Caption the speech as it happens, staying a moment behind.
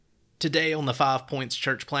Today on the 5 Points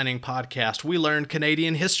Church Planting Podcast, we learn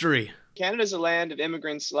Canadian history. Canada is a land of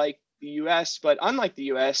immigrants like the U.S., but unlike the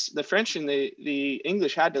U.S., the French and the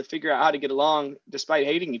English had to figure out how to get along despite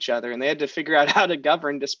hating each other, and they had to figure out how to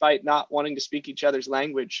govern despite not wanting to speak each other's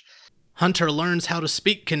language. Hunter learns how to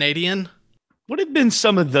speak Canadian. What have been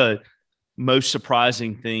some of the most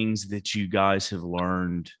surprising things that you guys have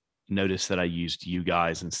learned? Notice that I used you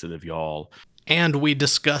guys instead of y'all. And we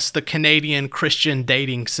discuss the Canadian Christian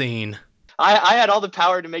dating scene. I had all the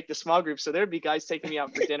power to make the small group, so there'd be guys taking me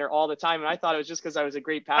out for dinner all the time, and I thought it was just because I was a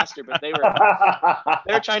great pastor, but they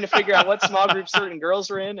were trying to figure out what small group certain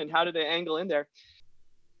girls were in and how did they angle in there.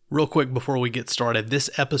 Real quick before we get started, this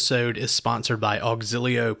episode is sponsored by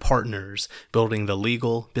Auxilio Partners, building the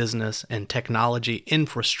legal, business, and technology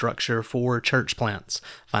infrastructure for church plants.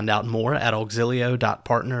 Find out more at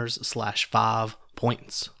auxilio.partners/5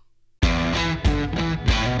 points.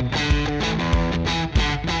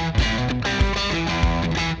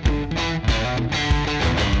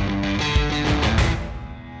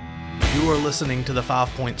 You are listening to the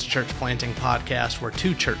 5 Points Church Planting Podcast, where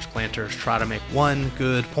two church planters try to make one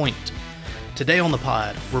good point. Today on the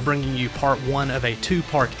pod, we're bringing you part one of a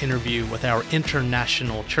two-part interview with our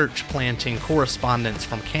international church planting correspondents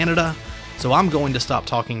from Canada. So I'm going to stop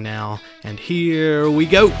talking now, and here we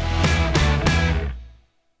go.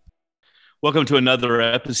 Welcome to another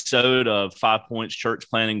episode of 5 Points Church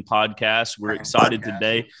Planting Podcast. We're excited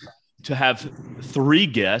today to have three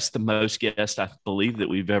guests, the most guests I believe that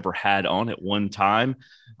we've ever had on at one time.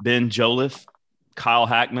 Ben Jolliffe, Kyle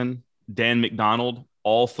Hackman, Dan McDonald,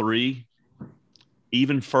 all three,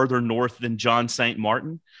 even further north than John St.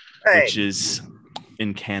 Martin, which is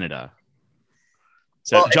in Canada.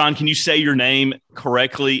 So, John, can you say your name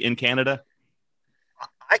correctly in Canada?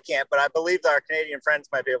 I can't, but I believe that our Canadian friends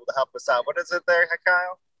might be able to help us out. What is it there,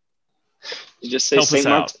 Kyle? You just say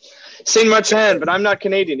Saint Martin, but I'm not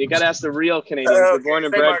Canadian. You got to ask the real Canadians, the born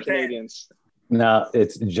and bred Canadians. No,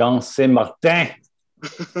 it's Jean Saint Martin.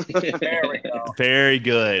 There we go. Very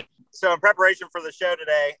good. So in preparation for the show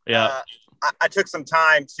today, I took some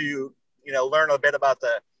time to, learn a bit about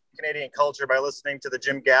the Canadian culture by listening to the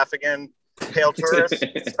Jim Gaffigan Pale Tourist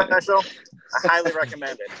special. I highly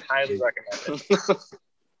recommend it.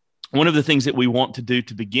 One of the things that we want to do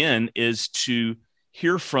to begin is to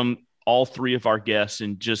hear from all three of our guests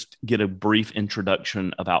and just get a brief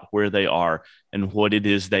introduction about where they are and what it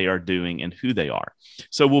is they are doing and who they are.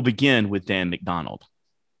 So we'll begin with Dan McDonald.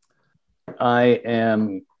 I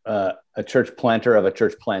am a church planter of a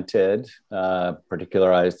church planted,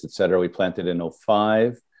 particularized, etc. We planted in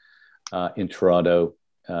 2005 in Toronto,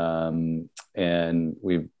 and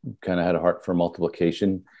we've kind of had a heart for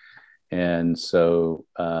multiplication. And so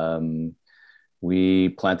we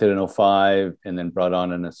planted in 2005 and then brought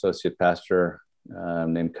on an associate pastor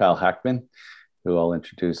named Kyle Hackman, who I'll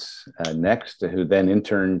introduce next, who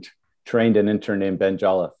then trained an intern named Ben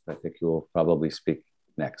Jolliffe. I think he will probably speak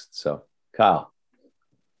next. So, Kyle.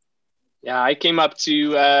 Yeah, I came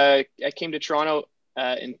to Toronto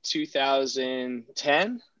in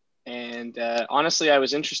 2010. And honestly, I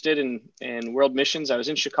was interested in world missions. I was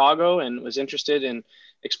in Chicago and was interested in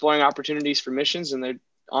exploring opportunities for missions. And there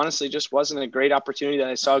honestly just wasn't a great opportunity that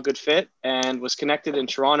I saw a good fit, and was connected in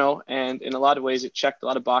Toronto. And in a lot of ways, it checked a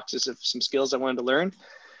lot of boxes of some skills I wanted to learn.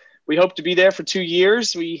 We hoped to be there for 2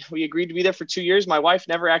 years. We agreed to be there for 2 years. My wife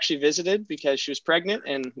never actually visited because she was pregnant.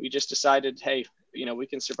 And we just decided, hey, we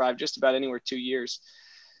can survive just about anywhere 2 years.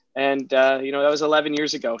 And, that was 11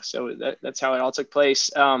 years ago. So that's how it all took place.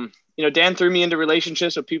 Dan threw me into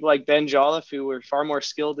relationships with people like Ben Jolliffe, who were far more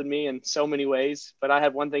skilled than me in so many ways. But I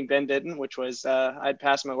had one thing Ben didn't, which was I'd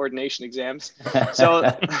passed my ordination exams. So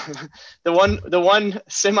the one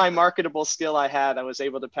semi-marketable skill I had, I was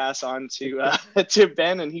able to pass on to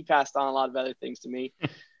Ben, and he passed on a lot of other things to me.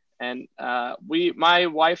 And my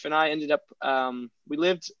wife and I ended up, the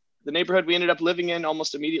neighborhood we ended up living in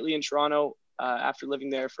almost immediately in Toronto. After living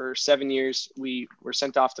there for 7 years, we were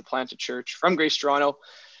sent off to plant a church from Grace Toronto.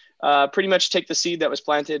 Pretty much take the seed that was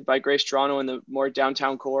planted by Grace Toronto in the more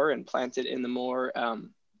downtown core and plant it in the more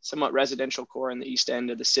somewhat residential core in the east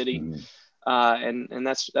end of the city. Mm-hmm. And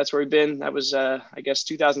that's where we've been. That was,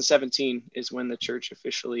 2017 is when the church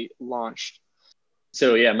officially launched.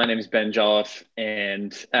 So yeah, my name is Ben Jolliffe,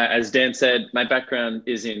 and as Dan said, my background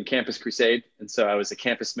is in Campus Crusade, and so I was a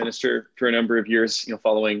campus minister for a number of years,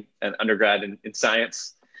 following an undergrad in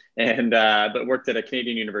science, and but worked at a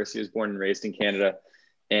Canadian university. I was born and raised in Canada,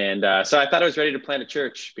 and so I thought I was ready to plant a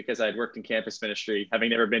church because I'd worked in campus ministry,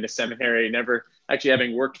 having never been to seminary, never actually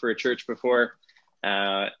having worked for a church before,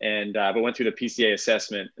 but went through the PCA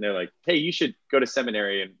assessment, and they're like, "Hey, you should go to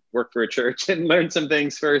seminary and work for a church and learn some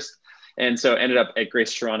things first." And so ended up at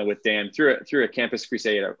Grace Toronto with Dan through a campus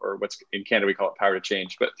crusade, or what's in Canada we call it Power to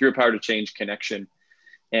Change, but through a Power to Change connection.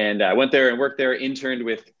 And I went there and worked there, interned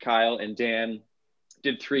with Kyle and Dan,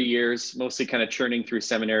 did 3 years, mostly kind of churning through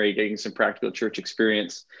seminary, getting some practical church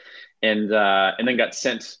experience, and then got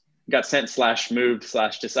sent / moved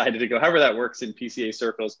 / decided to go, however that works in PCA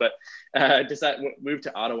circles, but moved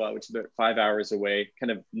to Ottawa, which is about 5 hours away,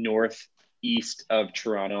 kind of northeast of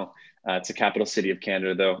Toronto. It's a capital city of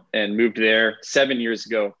Canada, though, and moved there 7 years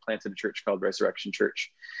ago, planted a church called Resurrection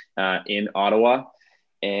Church in Ottawa.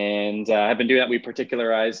 And I've been doing that. We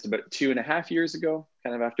particularized about 2.5 years ago,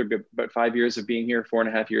 kind of after about 5 years of being here,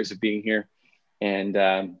 4.5 years of being here.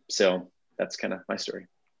 And so that's kind of my story.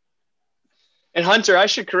 And Hunter, I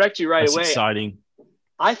should correct you right away. Exciting.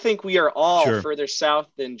 I think we are all further south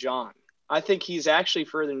than John. I think he's actually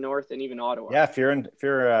further north than even Ottawa. Yeah, if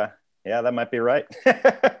you're yeah, that might be right.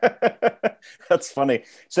 That's funny.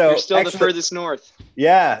 So you're still the furthest north.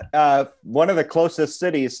 Yeah. One of the closest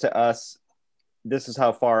cities to us, this is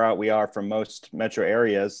how far out we are from most metro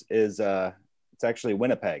areas, is it's actually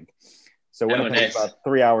Winnipeg. So Winnipeg is about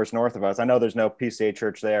 3 hours north of us. I know there's no PCA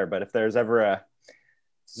church there, but if there's ever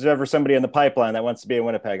somebody in the pipeline that wants to be in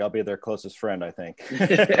Winnipeg, I'll be their closest friend, I think.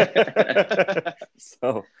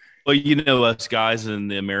 So, well, you know, us guys in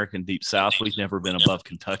the American Deep South, we've never been above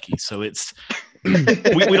Kentucky. So it's, we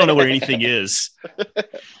don't know where anything is.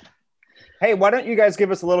 Hey, why don't you guys give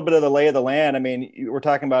us a little bit of the lay of the land? I mean, we're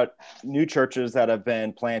talking about new churches that have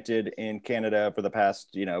been planted in Canada for the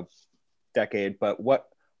past, decade, but what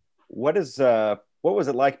was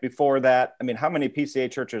it like before that? I mean, how many PCA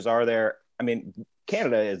churches are there? I mean,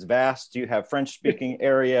 Canada is vast. You have French-speaking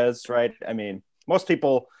areas, right? I mean, most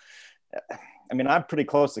people, I'm pretty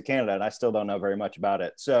close to Canada and I still don't know very much about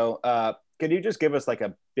it. So could you just give us like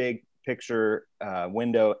a big picture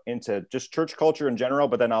window into just church culture in general,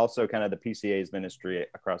 but then also kind of the PCA's ministry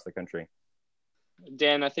across the country?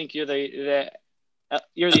 Dan, I think you're the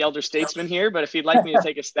elder statesman here, but if you'd like me to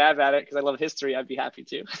take a stab at it, because I love history, I'd be happy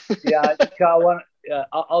to. Yeah, Kyle,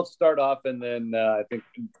 I'll start off, and then I think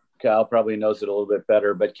Kyle probably knows it a little bit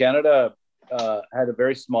better. But Canada had a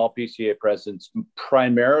very small PCA presence,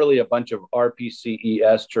 primarily a bunch of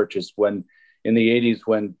RPCES churches in the 80s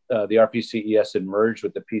when the RPCES had merged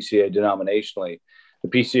with the PCA denominationally. The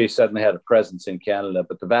PCA suddenly had a presence in Canada,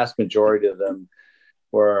 but the vast majority of them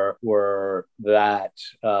were that.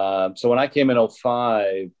 So when I came in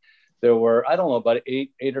 2005, there were, I don't know, about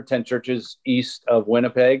eight or 10 churches east of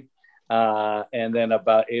Winnipeg, and then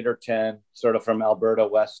about 8 or 10 sort of from Alberta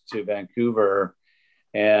west to Vancouver.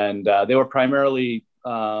 And they were primarily,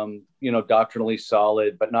 doctrinally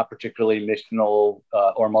solid, but not particularly missional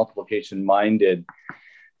or multiplication minded.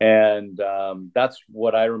 And that's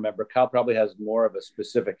what I remember. Kyle probably has more of a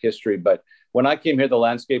specific history, but when I came here, the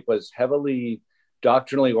landscape was heavily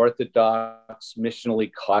doctrinally orthodox,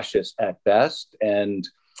 missionally cautious at best. And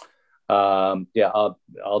I'll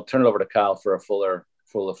turn it over to Kyle for a fuller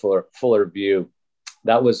view.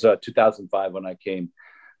 That was 2005 when I came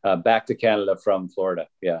back to Canada from Florida.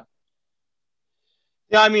 Yeah.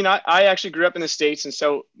 Yeah, I actually grew up in the States, and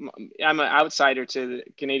so I'm an outsider to the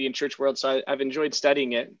Canadian church world, so I've enjoyed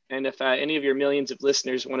studying it. And if any of your millions of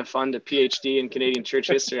listeners want to fund a PhD in Canadian church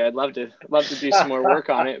history, I'd love to do some more work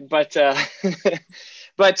on it. But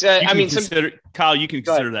Kyle, you can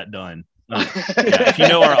consider that done. If you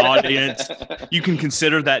know our audience, you can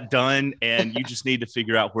consider that done, and you just need to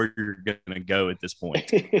figure out where you're going to go at this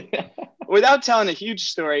point. Without telling a huge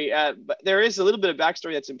story, but there is a little bit of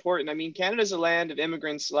backstory that's important. Canada's a land of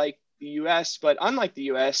immigrants like the U.S., but unlike the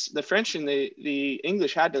U.S., the French and the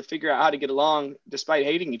English had to figure out how to get along despite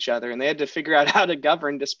hating each other, and they had to figure out how to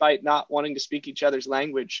govern despite not wanting to speak each other's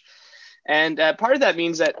language. And part of that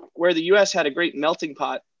means that where the U.S. had a great melting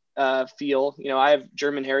pot feel, I have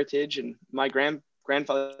German heritage, and my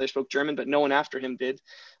grandfather spoke German, but no one after him did.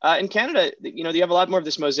 In Canada, you have a lot more of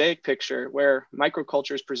this mosaic picture where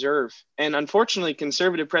microcultures preserve. And unfortunately,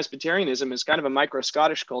 conservative Presbyterianism is kind of a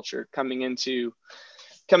micro-Scottish culture coming into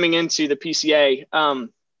the PCA.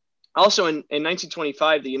 Also in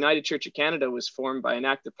 1925, the United Church of Canada was formed by an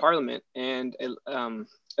act of parliament, and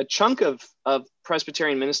a chunk of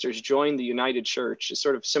Presbyterian ministers joined the United Church. It's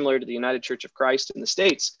sort of similar to the United Church of Christ in the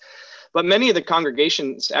States. But many of the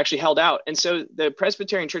congregations actually held out. And so the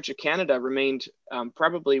Presbyterian Church of Canada remained,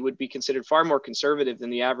 probably would be considered far more conservative than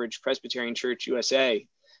the average Presbyterian Church USA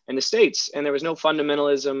in the States. And there was no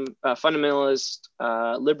fundamentalist,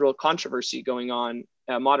 liberal controversy going on,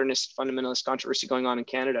 modernist fundamentalist controversy going on in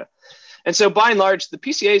Canada. And so by and large, the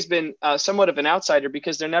PCA has been somewhat of an outsider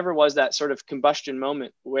because there never was that sort of combustion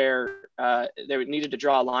moment where they needed to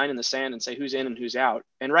draw a line in the sand and say who's in and who's out.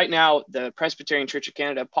 And right now, the Presbyterian Church of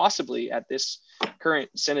Canada, possibly at this current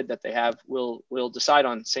synod that they have, will decide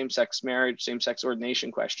on same-sex marriage, same-sex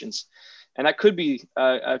ordination questions. And that could be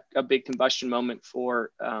a big combustion moment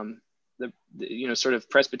for the sort of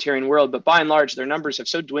Presbyterian world. But by and large, their numbers have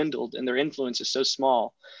so dwindled and their influence is so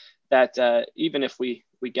small that even if we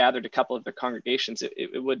gathered a couple of their congregations,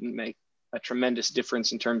 it wouldn't make a tremendous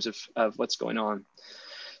difference in terms of what's going on.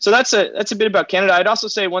 So that's a bit about Canada. I'd also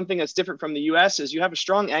say one thing that's different from the US is you have a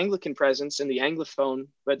strong Anglican presence in the Anglophone,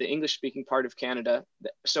 but the English-speaking part of Canada.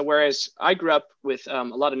 So whereas I grew up with a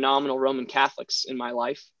lot of nominal Roman Catholics in my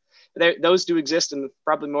life, those do exist in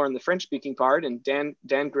probably more in the French-speaking part, and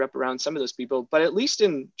Dan grew up around some of those people. But at least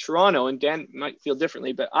in Toronto, and Dan might feel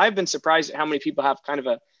differently, but I've been surprised at how many people have kind of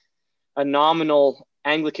a nominal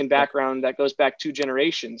Anglican background that goes back 2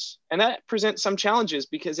 generations. And that presents some challenges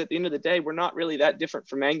because at the end of the day, we're not really that different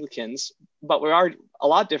from Anglicans, but we are a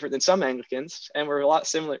lot different than some Anglicans, and we're a lot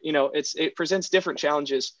similar. It presents different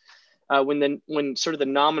challenges when sort of the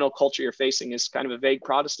nominal culture you're facing is kind of a vague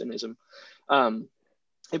Protestantism.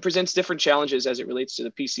 It presents different challenges as it relates to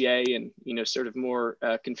the PCA and, sort of more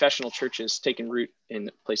confessional churches taking root in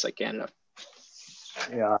a place like Canada.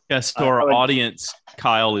 Yeah. So our audience,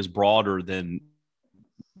 Kyle, is broader than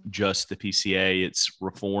just the PCA. It's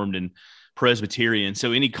Reformed and Presbyterian.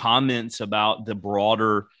 So any comments about the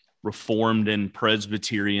broader Reformed and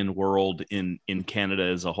Presbyterian world in Canada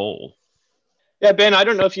as a whole? Yeah, Ben, I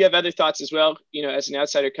don't know if you have other thoughts as well. As an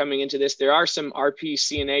outsider coming into this, there are some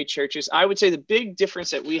RPCNA churches. I would say the big difference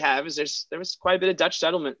that we have is there was quite a bit of Dutch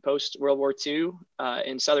settlement post World War II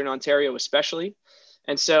in Southern Ontario, especially.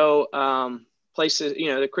 And so places,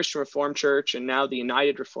 the Christian Reformed Church and now the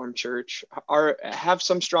United Reformed Church have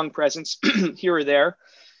some strong presence here or there.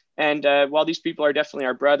 And while these people are definitely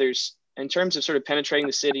our brothers, in terms of sort of penetrating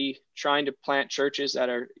the city, trying to plant churches that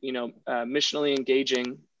are, missionally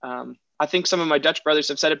engaging, I think some of my Dutch brothers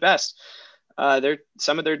have said it best.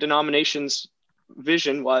 Some of their denominations'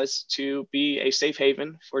 vision was to be a safe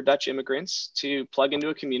haven for Dutch immigrants to plug into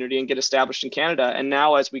a community and get established in Canada. And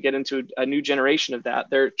now, as we get into a new generation of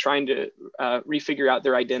that, they're trying to refigure out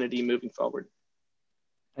their identity moving forward.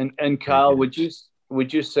 And Kyle, would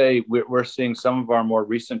you say we're seeing some of our more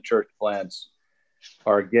recent church plants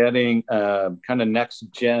are getting kind of next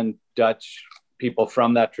gen Dutch people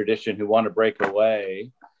from that tradition who want to break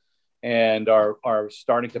away and are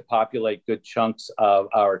starting to populate good chunks of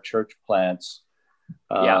our church plants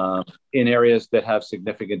in areas that have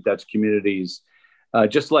significant Dutch communities.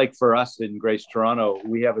 Just like for us in Grace Toronto,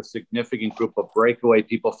 we have a significant group of breakaway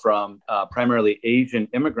people from primarily Asian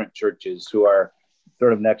immigrant churches who are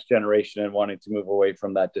sort of next generation and wanting to move away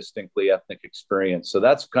from that distinctly ethnic experience. So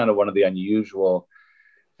that's kind of one of the unusual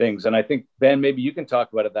things. And I think, Ben, maybe you can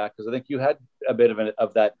talk about that because I think you had a bit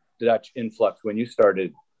of that Dutch influx when you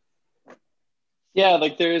started. Yeah,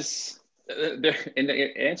 like in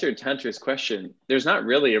answer to Hunter's question, there's not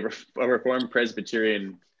really a Reformed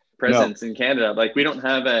Presbyterian presence in Canada. Like we don't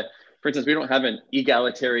have an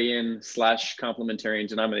egalitarian / complementarian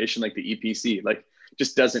denomination like the EPC, like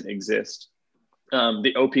just doesn't exist.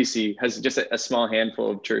 The OPC has just a small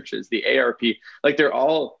handful of churches. The ARP, like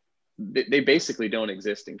they basically don't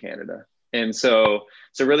exist in Canada. And so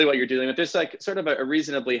really what you're dealing with, there's like sort of a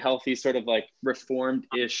reasonably healthy sort of like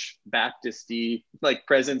Reformed-ish Baptist-y like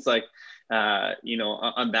presence, like,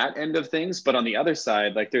 on that end of things. But on the other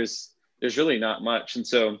side, like there's really not much. And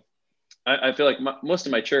so I feel like most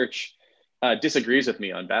of my church disagrees with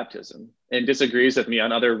me on baptism and disagrees with me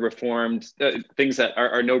on other Reformed things that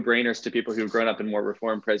are no-brainers to people who've grown up in more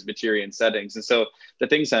Reformed Presbyterian settings. And so the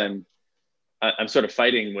things I'm sort of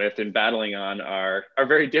fighting with and battling on are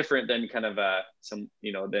very different than kind of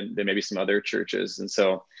than maybe some other churches. And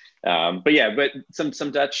so, but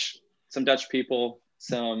some Dutch people,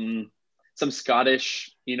 some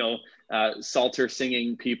Scottish, Psalter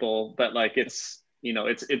singing people, but like it's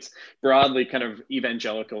broadly kind of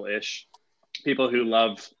evangelical-ish people who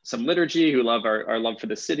love some liturgy, who love our love for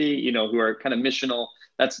the city, who are kind of missional.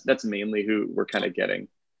 That's mainly who we're kind of getting.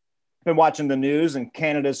 Been watching the news, and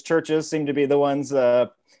Canada's churches seem to be the ones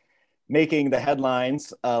making the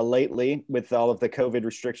headlines lately with all of the COVID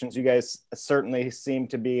restrictions. You guys certainly seem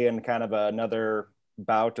to be in kind of another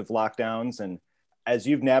bout of lockdowns. And as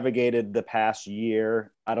you've navigated the past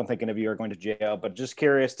year, I don't think any of you are going to jail, but just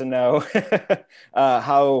curious to know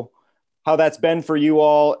how that's been for you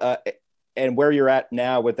all and where you're at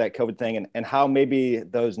now with that COVID thing and how maybe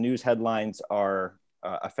those news headlines are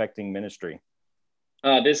affecting ministry.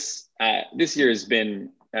 This year has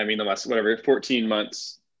been I mean, the last, 14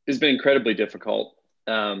 months has been incredibly difficult.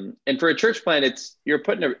 And for a church plant, you're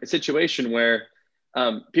put in a situation where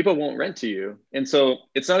people won't rent to you. And so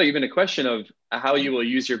it's not even a question of how you will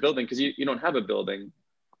use your building, because you don't have a building.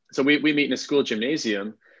 So we meet in a school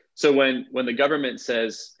gymnasium. So when the government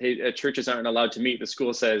says, hey, churches aren't allowed to meet, the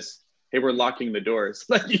school says, hey, we're locking the doors.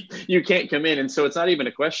 Like you can't come in. And so it's not even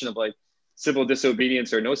a question of like civil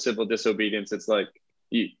disobedience or no civil disobedience. It's like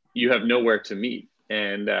you have nowhere to meet.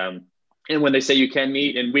 And when they say you can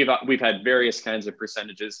meet, and we've had various kinds of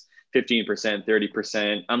percentages, 15%,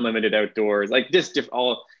 30%, unlimited outdoors, like this,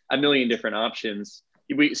 all a million different options.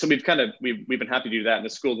 So we've been happy to do that. And the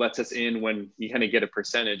school lets us in when you kind of get a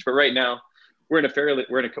percentage. But right now we're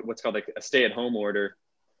in what's called like a stay-at-home order.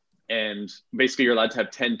 And basically you're allowed to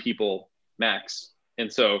have 10 people max.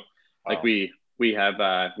 And so like we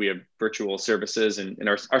have virtual services, and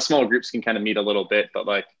our small groups can kind of meet a little bit, but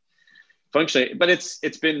like functionally, but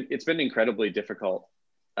it's been incredibly difficult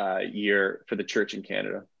year for the church in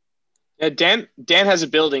Canada. Yeah, Dan has a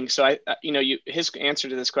building, so his answer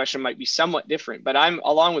to this question might be somewhat different, but I'm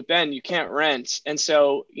along with Ben, you can't rent. And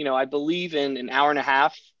so, I believe in an hour and a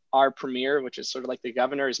half, our premier, which is sort of like the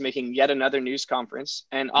governor, is making yet another news conference.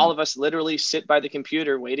 And all of us literally sit by the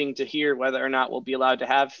computer waiting to hear whether or not we'll be allowed to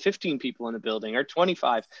have 15 people in the building or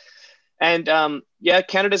 25. And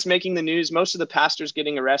Canada's making the news. Most of the pastors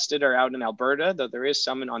getting arrested are out in Alberta, though there is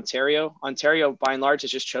some in Ontario. Ontario, by and large,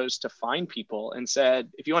 has just chose to fine people and said,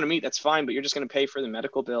 if you want to meet, that's fine, but you're just going to pay for the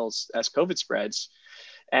medical bills as COVID spreads.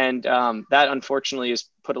 And that unfortunately has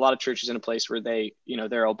put a lot of churches in a place where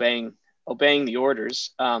they're obeying the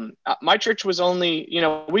orders. My church was only,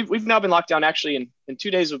 we've now been locked down. Actually, in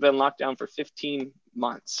 2 days, we've been locked down for 15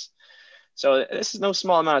 months. So this is no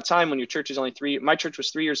small amount of time when your church is only my church was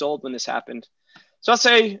 3 years old when this happened. So I'll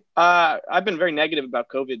say I've been very negative about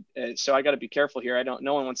COVID. So I got to be careful here.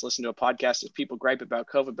 No one wants to listen to a podcast as people gripe about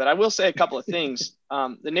COVID, but I will say a couple of things.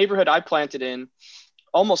 The neighborhood I planted in,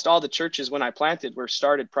 almost all the churches when I planted were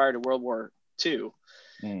started prior to World War II.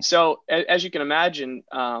 So as you can imagine,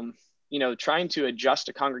 trying to adjust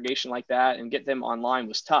a congregation like that and get them online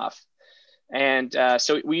was tough. And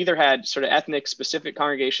so we either had sort of ethnic specific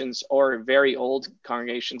congregations or very old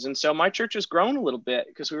congregations. And so my church has grown a little bit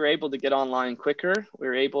because we were able to get online quicker. We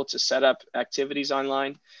were able to set up activities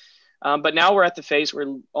online. But now we're at the phase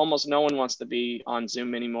where almost no one wants to be on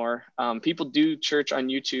Zoom anymore. People do church on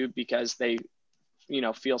YouTube because they,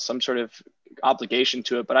 feel some sort of obligation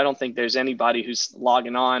to it. But I don't think there's anybody who's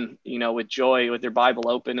logging on, with joy, with their Bible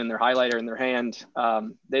open and their highlighter in their hand.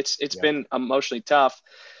 It's been emotionally tough.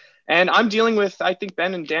 And I'm dealing with, I think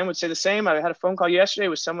Ben and Dan would say the same. I had a phone call yesterday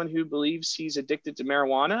with someone who believes he's addicted to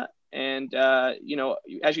marijuana. And, as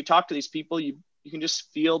you talk to these people, you can just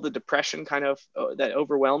feel the depression kind of that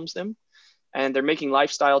overwhelms them. And they're making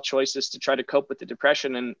lifestyle choices to try to cope with the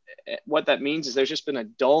depression. And what that means is there's just been a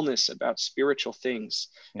dullness about spiritual things.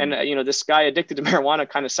 And, this guy addicted to marijuana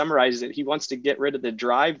kind of summarizes it. He wants to get rid of the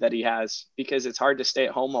drive that he has because it's hard to stay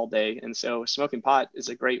at home all day. And so smoking pot is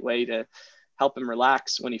a great way to help him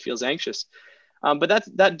relax when he feels anxious. But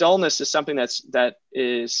that dullness is something that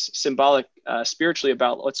is symbolic spiritually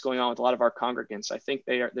about what's going on with a lot of our congregants. I think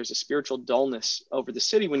there's a spiritual dullness over the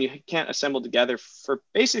city when you can't assemble together for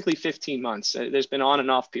basically 15 months. There's been on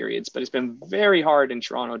and off periods, but it's been very hard in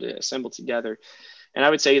Toronto to assemble together. And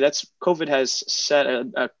I would say COVID has set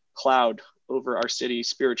a cloud over our city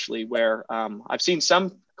spiritually, where I've seen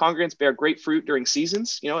some congregants bear great fruit during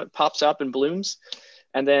seasons. It pops up and blooms.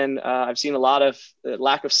 And then I've seen a lot of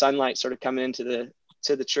lack of sunlight sort of coming into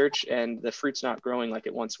the church, and the fruit's not growing like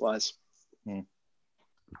it once was.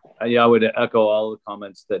 I would echo all the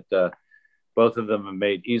comments that both of them have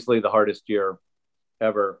made. Easily the hardest year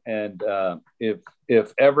ever. And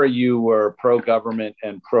if ever you were pro-government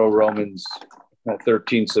and pro-Romans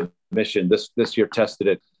 13 submission, this year tested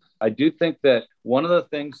it. I do think that one of the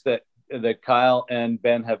things that Kyle and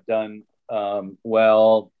Ben have done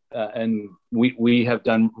well, and we have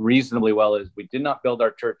done reasonably well, is we did not build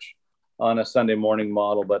our church on a Sunday morning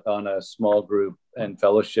model, but on a small group and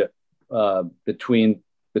fellowship between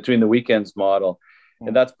the weekends model.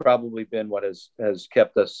 And that's probably been what has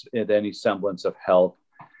kept us in any semblance of health,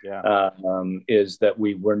 is that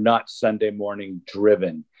we were not Sunday morning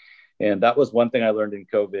driven. And that was one thing I learned in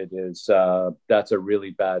COVID is that's a really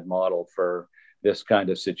bad model for this kind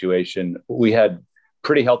of situation. We had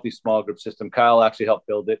pretty healthy small group system. Kyle actually helped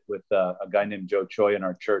build it with a guy named Joe Choi in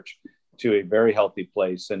our church to a very healthy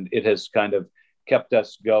place. And it has kind of kept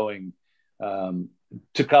us going.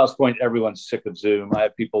 To Kyle's point, everyone's sick of Zoom. I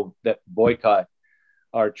have people that boycott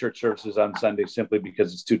our church services on Sunday simply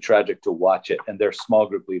because it's too tragic to watch it, and they're small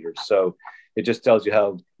group leaders. So it just tells you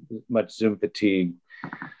how much Zoom fatigue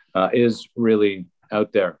is really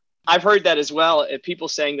out there. I've heard that as well. People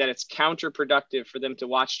saying that it's counterproductive for them to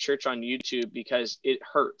watch church on YouTube because it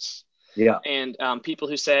hurts. Yeah. And people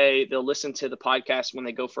who say they'll listen to the podcast when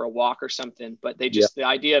they go for a walk or something, but they just, the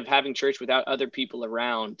idea of having church without other people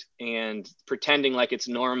around and pretending like it's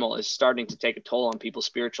normal is starting to take a toll on people's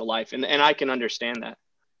spiritual life. And I can understand that.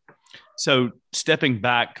 So stepping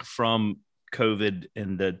back from COVID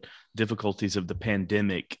and the difficulties of the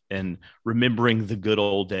pandemic and remembering the good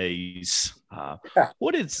old days,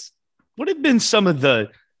 what have been some of the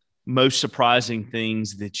most surprising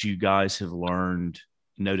things that you guys have learned?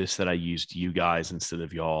 Notice that I used you guys instead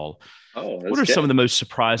of y'all. What are some of the most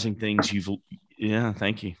surprising things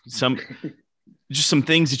thank you. Some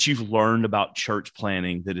things that you've learned about church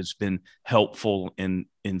planning that has been helpful and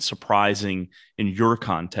surprising in your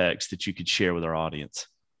context that you could share with our audience.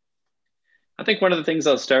 I think one of the things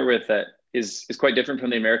I'll start with that is quite different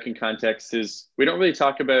from the American context is we don't really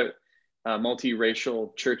talk about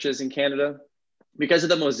multiracial churches in Canada because of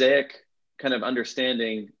the Mosaic kind of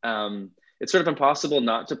understanding. It's sort of impossible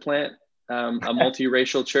not to plant a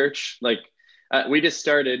multiracial church. Like we just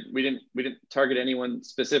started, we didn't target anyone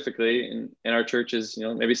specifically in our churches,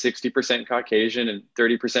 maybe 60% Caucasian and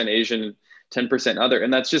 30% Asian and 10% other.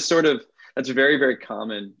 And that's just that's very, very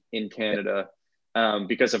common in Canada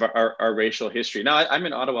because of our racial history. Now I'm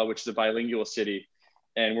in Ottawa, which is a bilingual city,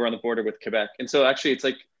 and we're on the border with Quebec. And so actually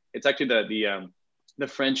it's actually the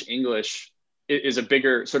French English is a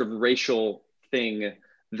bigger sort of racial thing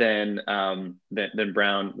than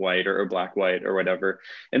brown, white, or black, white, or whatever.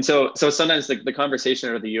 And so sometimes the conversation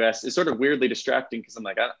out of the US is sort of weirdly distracting because I'm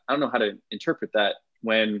like, I don't know how to interpret that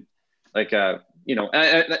when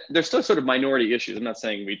there's still sort of minority issues. I'm not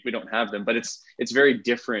saying we don't have them, but it's very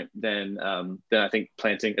different than I think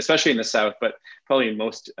planting, especially in the South, but probably in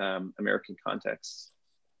most American contexts.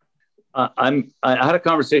 I had a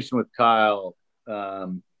conversation with Kyle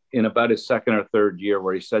in about his second or third year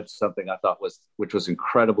where he said something I thought which was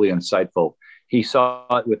incredibly insightful. He saw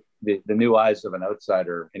it with the new eyes of an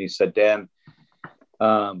outsider. And he said, Dan,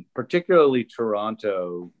 particularly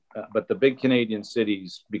Toronto, but the big Canadian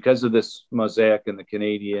cities, because of this mosaic and the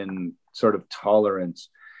Canadian sort of tolerance,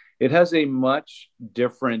 it has a much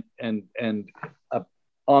different and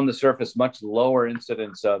on the surface, much lower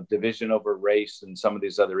incidence of division over race and some of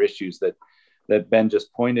these other issues that Ben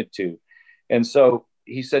just pointed to. And so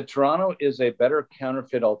he said, Toronto is a better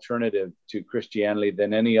counterfeit alternative to Christianity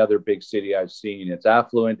than any other big city I've seen. It's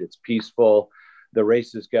affluent, it's peaceful, the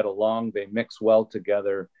races get along, they mix well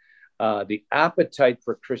together. The appetite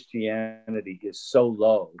for Christianity is so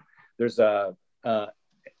low. There's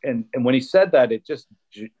and when he said that, it just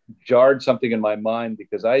jarred something in my mind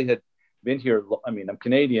because I had been here. I mean, I'm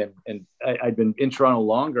Canadian and I'd been in Toronto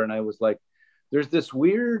longer. And I was like, there's this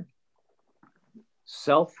weird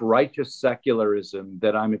self-righteous secularism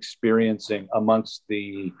that I'm experiencing amongst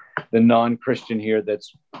the non-Christian here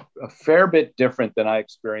that's a fair bit different than I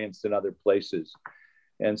experienced in other places.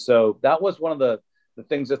 And so that was one of the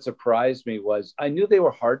things that surprised me was I knew they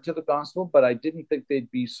were hard to the gospel, but I didn't think they'd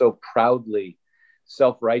be so proudly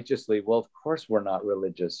self-righteously. Well, of course we're not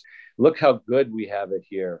religious. Look how good we have it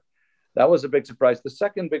here. That was a big surprise. The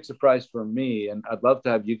second big surprise for me, and I'd love to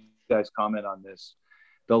have you guys comment on this,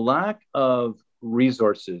 the lack of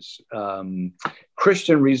resources,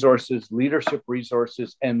 Christian resources, leadership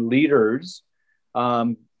resources, and leaders.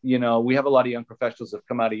 We have a lot of young professionals that have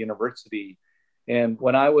come out of university. And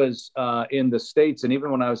when I was in the States, and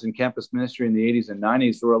even when I was in campus ministry in the 80s and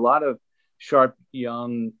 90s, there were a lot of sharp,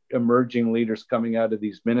 young, emerging leaders coming out of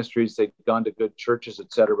these ministries. They'd gone to good churches,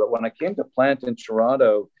 et cetera. But when I came to plant in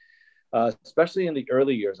Toronto, especially in the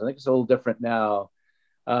early years, I think it's a little different now,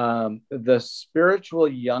 the spiritual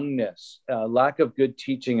youngness, lack of good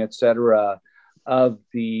teaching, et cetera, of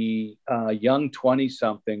the young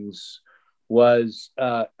 20-somethings was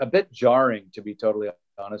a bit jarring, to be totally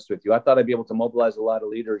honest with you. I thought I'd be able to mobilize a lot of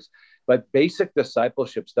leaders, but basic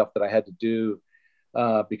discipleship stuff that I had to do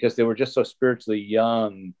because they were just so spiritually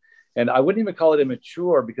young. And I wouldn't even call it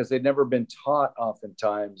immature because they'd never been taught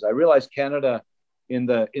oftentimes. I realized Canada in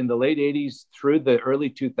the late 80s through the early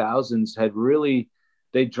 2000s had really,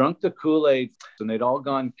 they drunk the Kool-Aid and they'd all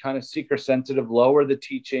gone kind of seeker sensitive, lower the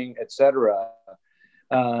teaching, et cetera.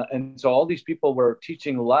 And so all these people were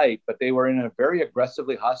teaching light, but they were in a very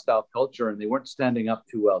aggressively hostile culture and they weren't standing up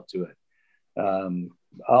too well to it.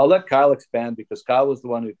 I'll let Kyle expand because Kyle was the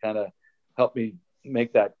one who kind of helped me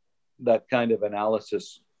make that kind of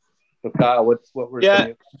analysis. So Kyle, what we're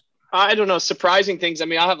saying? I don't know. Surprising things. I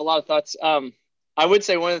mean, I have a lot of thoughts. I would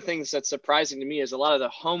say one of the things that's surprising to me is a lot of the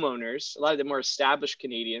homeowners, a lot of the more established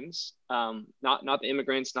Canadians, not the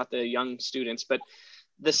immigrants, not the young students, but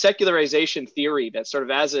the secularization theory that sort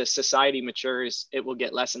of as a society matures, it will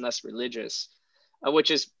get less and less religious,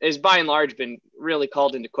 which is by and large been really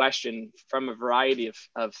called into question from a variety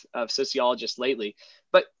of sociologists lately.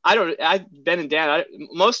 But Ben and Dan,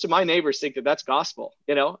 most of my neighbors think that that's gospel,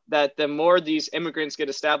 that the more these immigrants get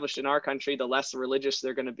established in our country, the less religious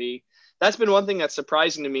they're going to be. That's been one thing that's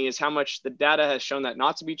surprising to me, is how much the data has shown that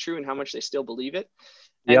not to be true and how much they still believe it.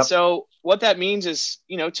 And so what that means is,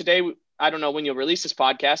 today, I don't know when you'll release this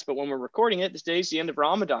podcast, but when we're recording it, this day's the end of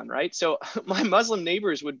Ramadan, right? So my Muslim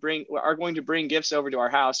neighbors are going to bring gifts over to our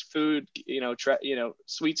house, food,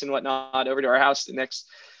 sweets and whatnot over to our house the next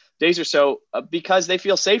days or so, because they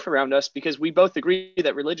feel safe around us, because we both agree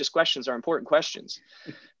that religious questions are important questions.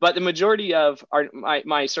 But the majority of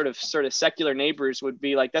my sort of secular neighbors would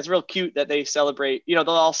be like, that's real cute that they celebrate, they'll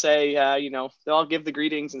all say, they'll all give the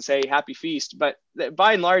greetings and say happy feast. But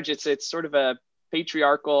by and large, it's sort of a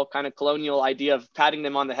patriarchal kind of colonial idea of patting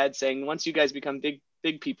them on the head, saying, once you guys become big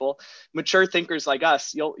people, mature thinkers like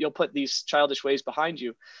us, you'll put these childish ways behind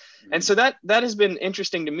you. And so that has been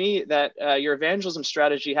interesting to me, that your evangelism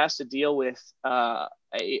strategy has to deal with a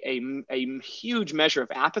huge measure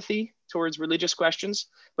of apathy towards religious questions,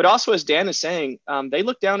 but also, as Dan is saying, they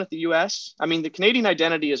look down at the US. I mean, the Canadian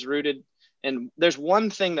identity is rooted, and there's one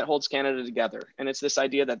thing that holds Canada together, and it's this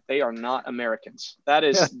idea that they are not Americans. That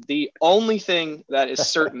is the only thing that is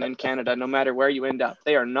certain in Canada, no matter where you end up.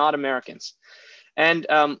 They are not Americans. And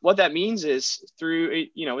what that means is, through,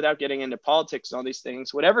 without getting into politics and all these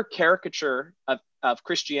things, whatever caricature of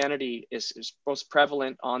Christianity is most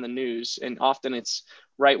prevalent on the news, and often it's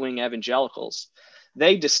right-wing evangelicals,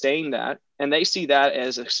 they disdain that, and they see that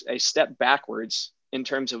as a step backwards in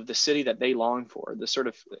terms of the city that they long for,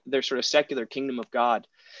 their sort of secular kingdom of God.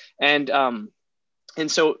 And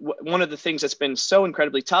so one of the things that's been so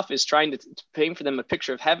incredibly tough is trying to paint for them a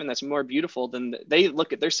picture of heaven that's more beautiful than they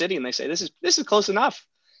look at their city and they say, this is close enough.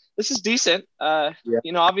 This is decent.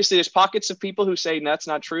 Obviously there's pockets of people who say that's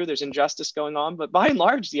not true. There's injustice going on, but by and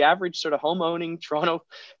large, the average sort of home-owning Toronto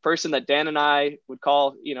person that Dan and I would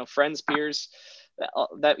call, friends, peers,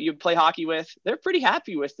 that you play hockey with, they're pretty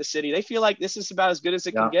happy with the city. They feel like this is about as good as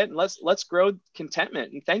it can get, and let's grow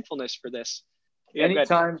contentment and thankfulness for this. Yeah,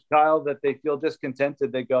 anytime, Kyle, that they feel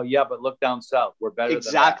discontented, they go, yeah, but look down south. We're better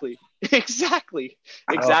exactly. than that.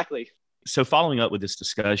 Exactly. So following up with this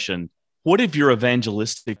discussion, what have your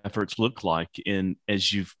evangelistic efforts looked like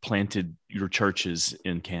as you've planted your churches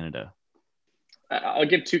in Canada? I'll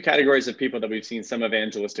give two categories of people that we've seen some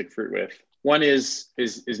evangelistic fruit with. One is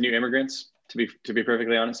new immigrants, to be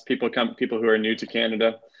perfectly honest. People who are new to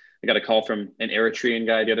Canada. I got a call from an Eritrean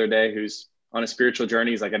guy the other day who's on a spiritual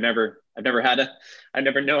journey. He's like, I've never had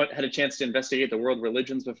a chance to investigate the world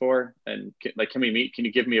religions before. And can we meet? Can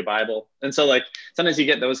you give me a Bible? And so sometimes you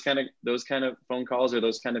get those kind of phone calls or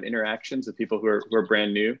those kind of interactions with people who are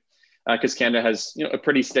brand new, because Canada has, a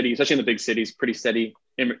pretty steady, especially in the big cities, pretty steady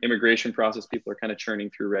immigration process. People are kind of churning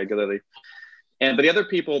through regularly. But the other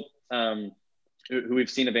people who we've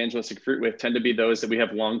seen evangelistic fruit with tend to be those that we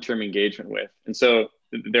have long-term engagement with. And so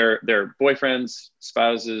they're boyfriends,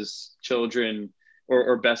 spouses, children,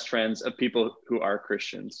 or best friends of people who are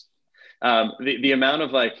Christians. The amount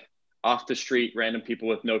of off the street random people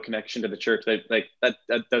with no connection to the church,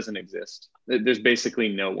 that doesn't exist. There's basically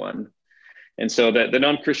no one. And so the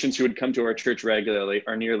non-Christians who would come to our church regularly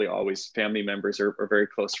are nearly always family members or very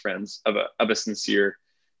close friends of a sincere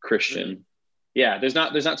Christian. Yeah, there's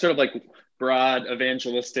not sort of broad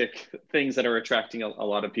evangelistic things that are attracting a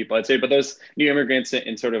lot of people, I'd say, but those new immigrants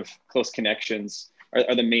and sort of close connections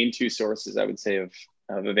are the main two sources, I would say, of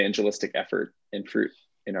evangelistic effort and fruit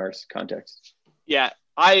in our context. Yeah,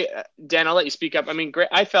 Dan, I'll let you speak up. I mean,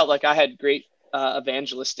 I felt like I had great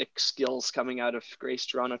evangelistic skills coming out of Grace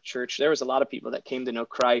Toronto Church. There was a lot of people that came to know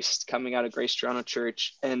Christ coming out of Grace Toronto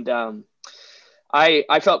Church, and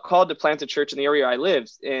I felt called to plant a church in the area I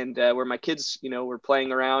lived, and where my kids, were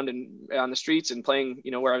playing around and on the streets and playing,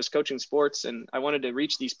 where I was coaching sports. And I wanted to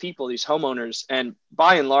reach these people, these homeowners. And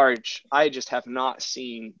by and large, I just have not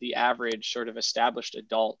seen the average sort of established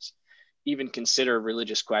adult even consider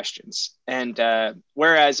religious questions. And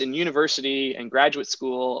whereas in university and graduate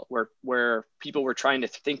school, where people were trying to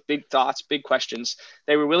think big thoughts, big questions,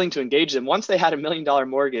 they were willing to engage them once they had $1 million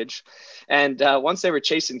mortgage, and once they were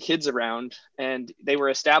chasing kids around and they were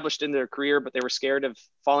established in their career, but they were scared of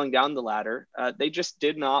falling down the ladder. They just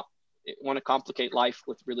did not want to complicate life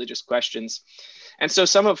with religious questions. And so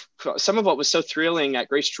some of what was so thrilling at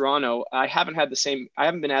Grace Toronto, I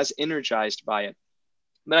haven't been as energized by it.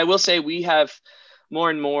 But I will say we have more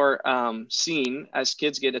and more seen, as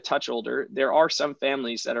kids get a touch older, there are some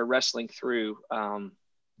families that are wrestling through.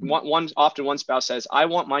 Often one spouse says, I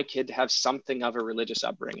want my kid to have something of a religious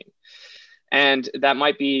upbringing. And that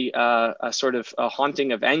might be a sort of a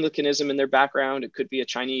haunting of Anglicanism in their background. It could be a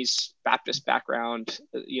Chinese Baptist background,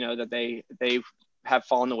 that they have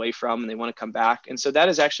fallen away from and they want to come back. And so that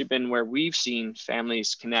has actually been where we've seen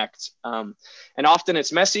families connect. And often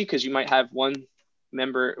it's messy because you might have one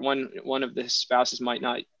of the spouses might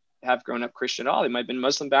not have grown up Christian at all. They might have been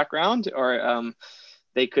Muslim background, or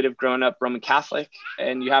they could have grown up Roman Catholic,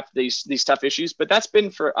 and you have these tough issues. But that's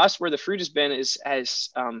been for us where the fruit has been is as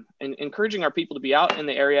encouraging our people to be out in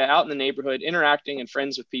the area, out in the neighborhood, interacting and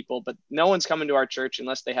friends with people. But no one's coming to our church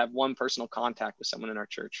unless they have one personal contact with someone in our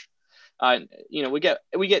church. We get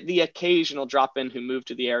the occasional drop in who moved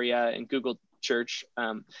to the area and Googled church.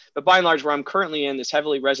 But by and large, where I'm currently in this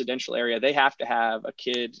heavily residential area, they have to have a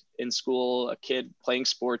kid in school, a kid playing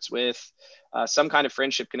sports with, some kind of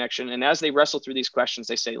friendship connection. And as they wrestle through these questions,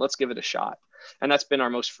 they say, let's give it a shot. And that's been our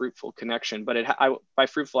most fruitful connection. But by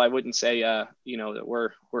fruitful, I wouldn't say, that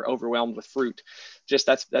we're overwhelmed with fruit. Just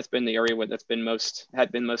that's been the area where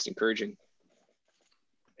had been most encouraging.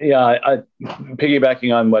 Yeah, I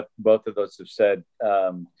piggybacking on what both of those have said.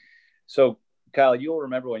 So Kyle, you'll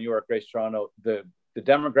remember when you were at Grace Toronto, the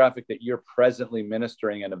demographic that you're presently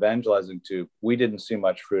ministering and evangelizing to, we didn't see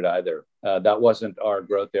much fruit either. That wasn't our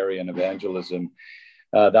growth area in evangelism.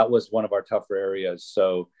 That was one of our tougher areas.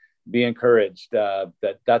 So be encouraged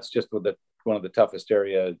that's just one of the toughest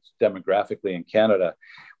areas demographically in Canada.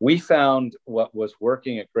 We found what was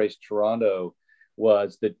working at Grace Toronto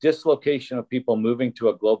was the dislocation of people moving to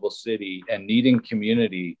a global city and needing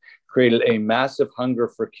community created a massive hunger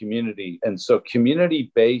for community. And so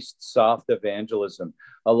community-based soft evangelism,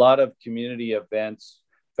 a lot of community events,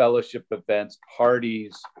 fellowship events,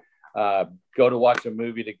 parties, go to watch a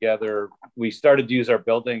movie together. We started to use our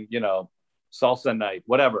building, salsa night,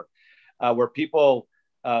 whatever, where people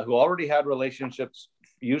who already had relationships,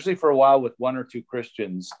 usually for a while with one or two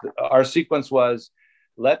Christians, our sequence was,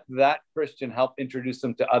 let that Christian help introduce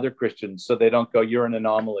them to other Christians so they don't go, you're an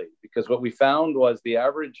anomaly. Because what we found was the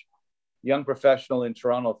average young professional in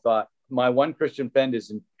Toronto thought, my one Christian friend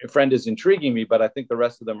is intriguing me, but I think the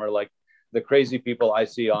rest of them are like the crazy people I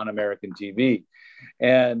see on American TV.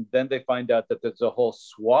 And then they find out that there's a whole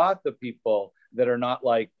swath of people that are not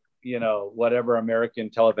like, whatever American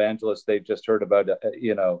televangelist they just heard about,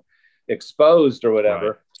 exposed or whatever.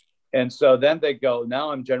 Right. And so then they go,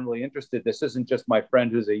 now I'm generally interested. This isn't just my friend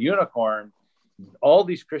who's a unicorn. All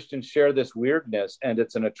these Christians share this weirdness, and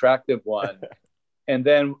it's an attractive one. And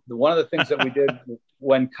then one of the things that we did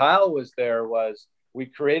when Kyle was there was we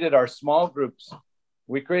created our small groups.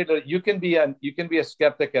 You can be a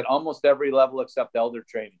skeptic at almost every level except elder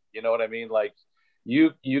training. You know what I mean? Like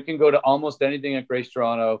you can go to almost anything at Grace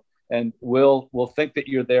Toronto, and we'll think that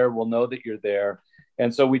you're there. We'll know that you're there.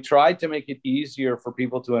 And so we tried to make it easier for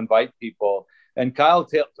people to invite people. And Kyle,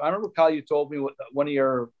 I remember, Kyle, you told me one of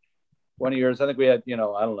yours, I think we had, I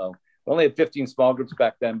don't know, we only had 15 small groups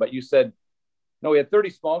back then, but you said, no, we had 30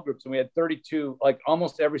 small groups and we had 32, like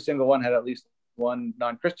almost every single one had at least one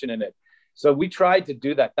non-Christian in it. So we tried to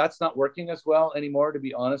do that. That's not working as well anymore, to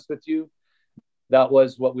be honest with you. That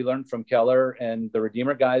was what we learned from Keller and the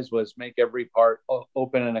Redeemer guys, was make every part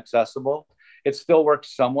open and accessible. It still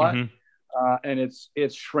works somewhat. Mm-hmm. And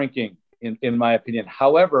it's shrinking in my opinion.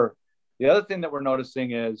 However, the other thing that we're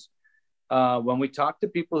noticing is when we talk to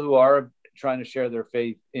people who are trying to share their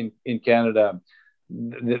faith in Canada,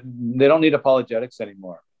 they don't need apologetics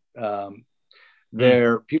anymore.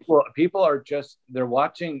 People are just,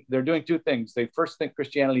 they're doing two things. They first think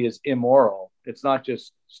Christianity is immoral. It's not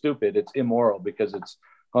just stupid, it's immoral because it's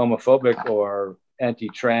homophobic or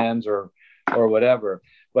anti-trans or whatever.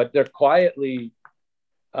 But they're quietly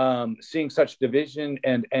seeing such division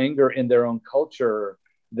and anger in their own culture.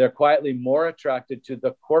 They're quietly more attracted to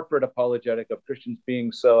the corporate apologetic of Christians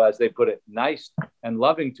being so, as they put it, nice and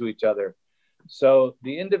loving to each other. So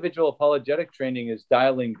the individual apologetic training is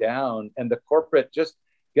dialing down, and the corporate, just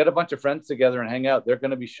get a bunch of friends together and hang out. They're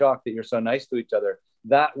going to be shocked that you're so nice to each other.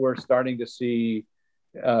 That we're starting to see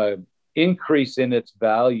increase in its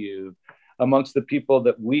value amongst the people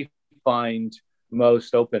that we find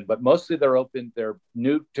most open. But mostly they're open. They're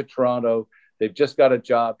new to Toronto. They've just got a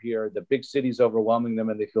job here. The big city's overwhelming them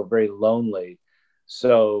and they feel very lonely.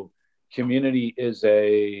 So community is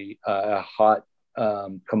a hot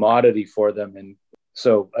commodity for them. And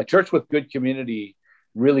so a church with good community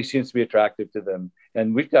really seems to be attractive to them.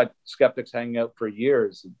 And we've got skeptics hanging out for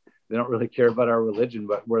years. They don't really care about our religion,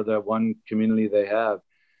 but we're the one community they have.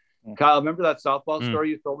 Kyle, remember that softball story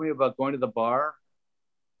you told me about going to the bar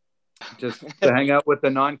just to hang out with the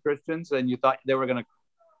non-Christians, and you thought they were going to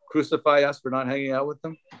crucify us for not hanging out with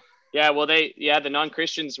them? Yeah, well, the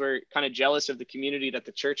non-Christians were kind of jealous of the community that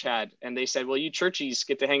the church had. And they said, well, you churchies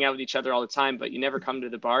get to hang out with each other all the time, but you never come to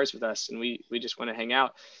the bars with us. And we just want to hang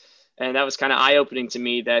out. And that was kind of eye-opening to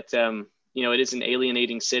me that, it is an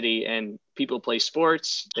alienating city, and people play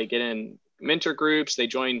sports. They get in mentor groups. They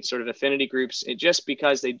join sort of affinity groups just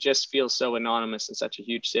because they just feel so anonymous in such a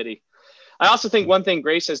huge city. I also think one thing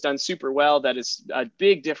Grace has done super well that is a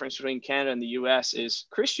big difference between Canada and the US is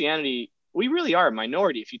Christianity. We really are a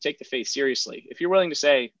minority if you take the faith seriously. If you're willing to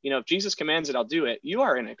say, if Jesus commands it, I'll do it, you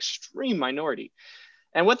are an extreme minority.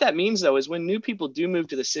 And what that means, though, is when new people do move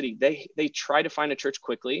to the city, they try to find a church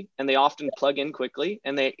quickly, and they often plug in quickly,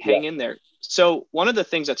 and they hang in there. So one of the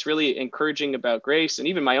things that's really encouraging about Grace and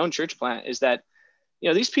even my own church plant is that,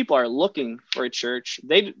 these people are looking for a church.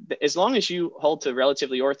 As long as you hold to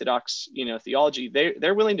relatively orthodox, theology,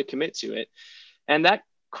 they're willing to commit to it. And that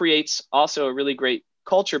creates also a really great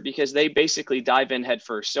culture because they basically dive in head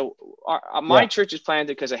first. So my church is planted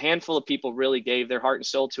because a handful of people really gave their heart and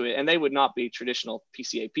soul to it, and they would not be traditional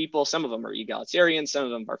PCA people. Some of them are egalitarian, some of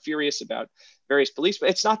them are furious about various beliefs, but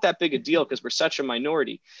it's not that big a deal because we're such a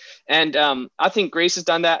minority. And I think Grace has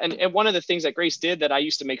done that. And one of the things that Grace did that I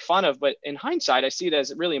used to make fun of, but in hindsight, I see it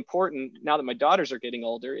as really important now that my daughters are getting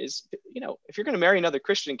older is, if you're going to marry another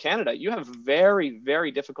Christian in Canada, you have a very,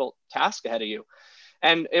 very difficult task ahead of you.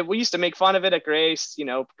 And we used to make fun of it at Grace.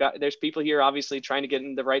 There's people here obviously trying to get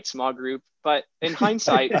in the right small group. But in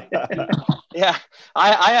hindsight, I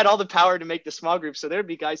had all the power to make the small group. So there'd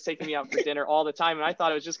be guys taking me out for dinner all the time. And I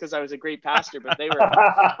thought it was just because I was a great pastor. But they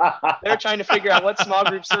were trying to figure out what small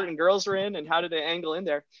group certain girls were in and how did they angle in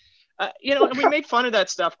there. And we made fun of that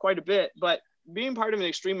stuff quite a bit. But being part of an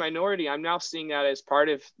extreme minority, I'm now seeing that as part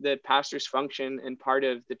of the pastor's function and part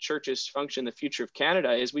of the church's function, the future of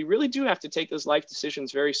Canada, is we really do have to take those life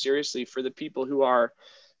decisions very seriously for the people who are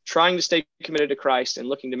trying to stay committed to Christ and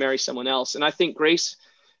looking to marry someone else. And I think Grace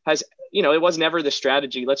has, it was never the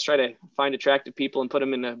strategy. Let's try to find attractive people and put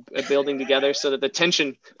them in a building together so that the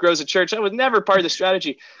tension grows a church. That was never part of the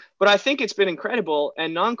strategy. But I think it's been incredible,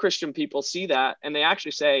 and non-Christian people see that, and they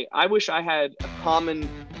actually say, I wish I had a common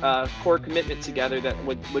core commitment together that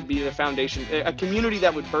would be the foundation. A community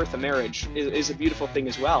that would birth a marriage is a beautiful thing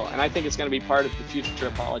as well, and I think it's going to be part of the future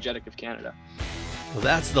apologetic of Canada. Well,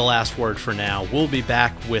 that's the last word for now. We'll be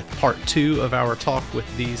back with part 2 of our talk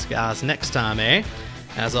with these guys next time,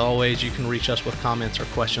 As always, you can reach us with comments or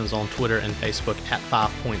questions on Twitter and Facebook at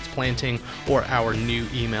 5 Points Planting, or our new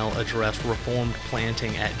email address,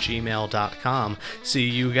 reformedplanting@gmail.com. See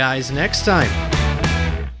you guys next time.